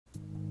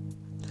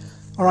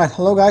Alright,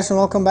 hello guys and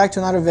welcome back to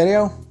another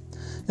video.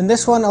 In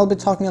this one I'll be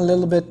talking a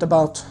little bit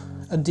about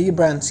a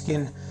Dbrand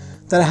skin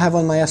that I have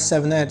on my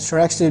S7 Edge, or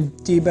actually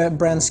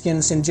Dbrand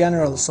skins in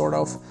general, sort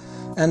of.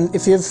 And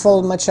if you've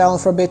followed my channel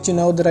for a bit, you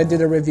know that I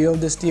did a review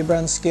of this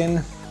Dbrand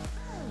skin.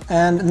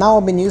 And now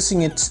I've been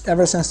using it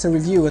ever since the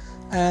review.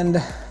 And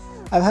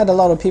I've had a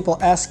lot of people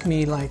ask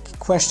me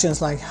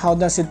questions like, how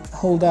does it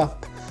hold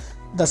up?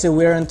 Does it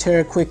wear and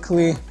tear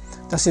quickly?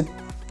 How does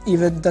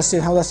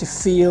it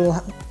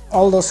feel?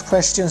 All those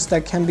questions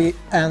that can be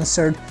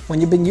answered when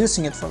you've been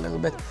using it for a little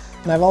bit.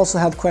 And I've also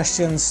had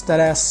questions that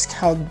ask,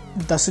 how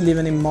does it leave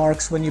any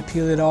marks when you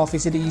peel it off?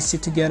 Is it easy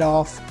to get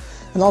off?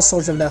 And all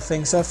sorts of that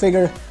thing. So I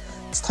figure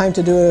it's time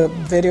to do a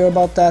video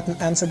about that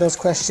and answer those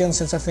questions,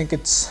 since I think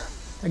it's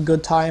a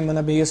good time, and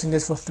I've been using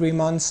this for 3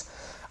 months.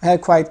 I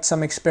had quite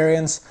some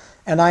experience,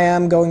 and I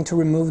am going to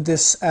remove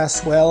this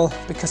as well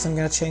because I'm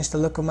going to change the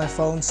look of my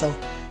phone, so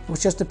it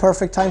was just the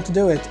perfect time to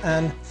do it.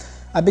 And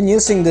I've been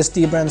using this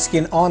Dbrand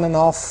skin on and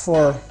off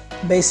for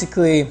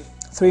basically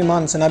 3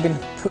 months, and I've been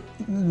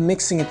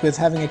mixing it with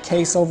having a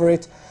case over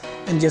it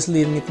and just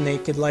leaving it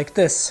naked like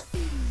this.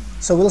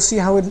 So we'll see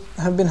how it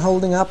have been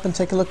holding up and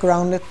take a look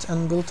around it,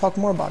 and we'll talk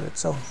more about it.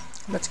 So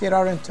let's get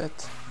out into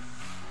it.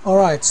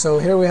 Alright, so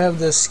here we have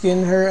the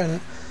skin here, and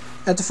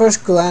at the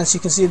first glance you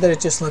can see that it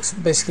just looks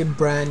basically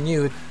brand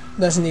new. It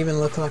doesn't even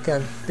look like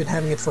I've been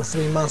having it for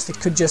 3 months. It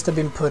could just have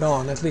been put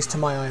on, at least to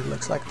my eye it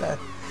looks like that.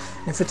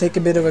 If we take a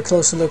bit of a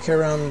closer look here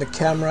around the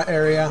camera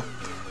area,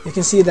 you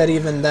can see that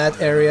even that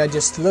area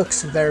just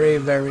looks very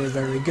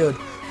good.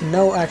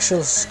 No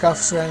actual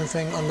scuffs or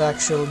anything on the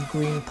actual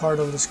green part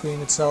of the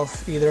screen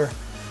itself either.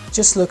 It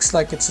just looks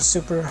like it's a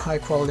super high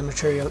quality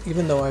material,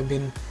 even though I've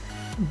been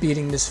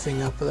beating this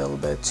thing up a little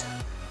bit.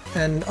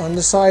 And on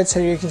the sides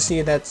here you can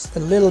see that a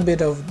little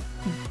bit of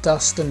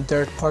dust and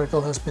dirt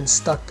particle has been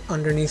stuck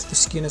underneath the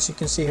skin, as you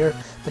can see here.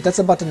 But that's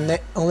about the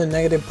only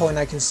negative point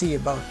I can see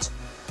about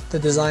the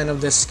design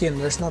of this skin.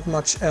 There's not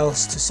much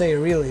else to say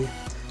really,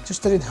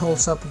 just that it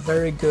holds up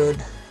very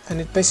good,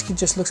 and it basically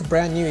just looks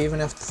brand new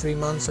even after 3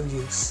 months of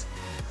use.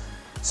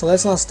 So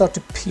let's now start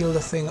to peel the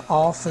thing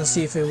off and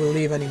see if it will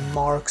leave any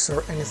marks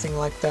or anything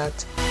like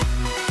that.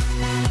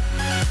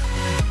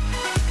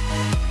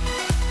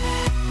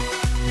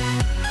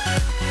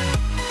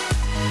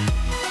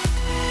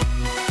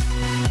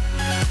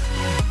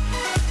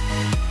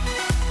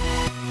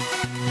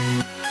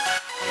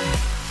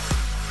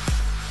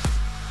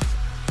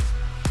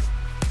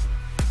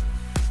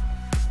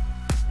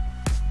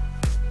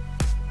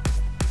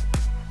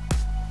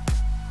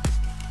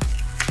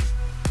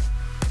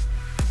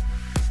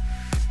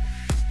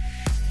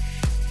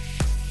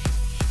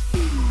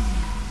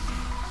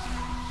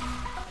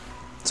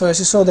 So as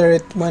you saw there,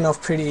 it went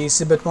off pretty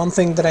easy, but one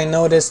thing that I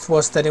noticed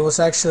was that it was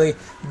actually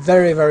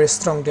very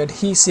strong. The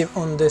adhesive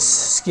on this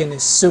skin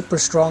is super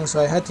strong, so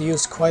I had to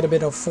use quite a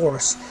bit of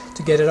force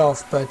to get it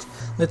off. But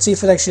let's see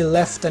if it actually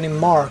left any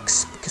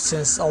marks, because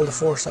since all the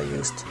force I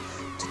used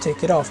to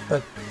take it off.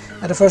 But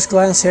at the first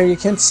glance here you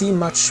can't see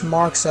much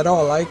marks at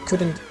all. I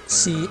couldn't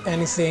see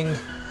anything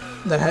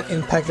that had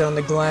impacted on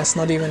the glass,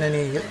 not even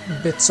any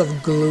bits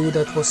of glue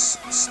that was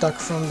stuck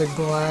from the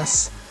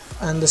glass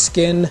and the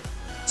skin.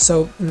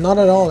 So not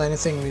at all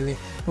anything really.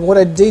 But what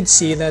I did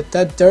see,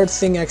 that dirt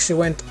thing actually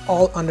went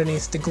all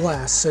underneath the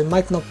glass. So it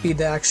might not be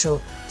the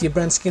actual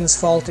Dbrand skin's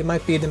fault. It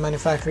might be the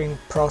manufacturing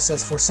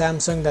process for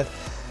Samsung, that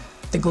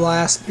the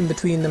glass in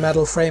between the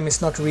metal frame is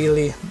not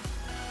really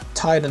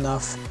tight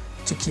enough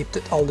to keep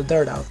all the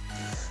dirt out.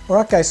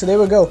 Alright guys, so there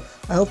we go.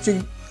 I hope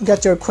you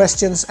got your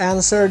questions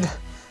answered.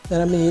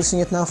 Then I've been using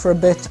it now for a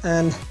bit,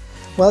 and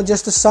well,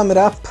 just to sum it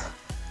up,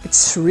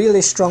 it's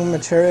really strong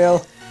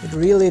material. It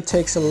really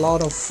takes a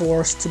lot of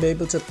force to be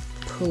able to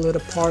pull it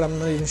apart. I'm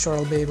not even sure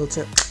I'll be able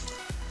to.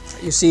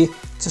 You see,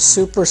 it's a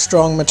super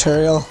strong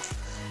material,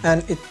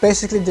 and it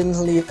basically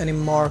didn't leave any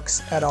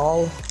marks at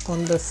all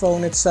on the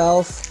phone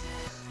itself.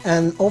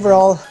 And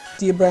overall,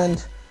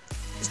 Dbrand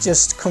is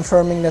just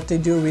confirming that they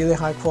do really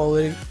high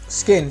quality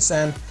skins,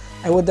 and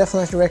I would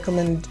definitely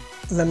recommend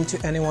them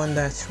to anyone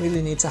that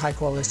really needs a high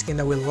quality skin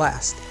that will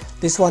last.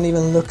 This one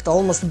even looked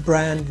almost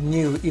brand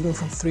new, even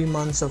from 3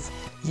 months of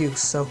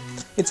use, so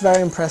it's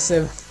very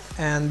impressive.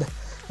 And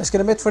that's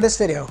gonna be it for this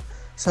video.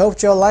 So I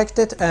hope you all liked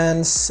it,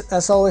 and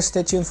as always,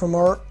 stay tuned for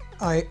more.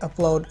 I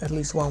upload at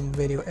least 1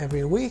 video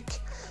every week.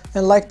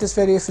 And like this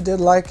video if you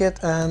did like it,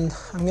 and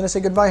I'm gonna say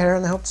goodbye here,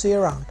 and I hope to see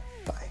you around.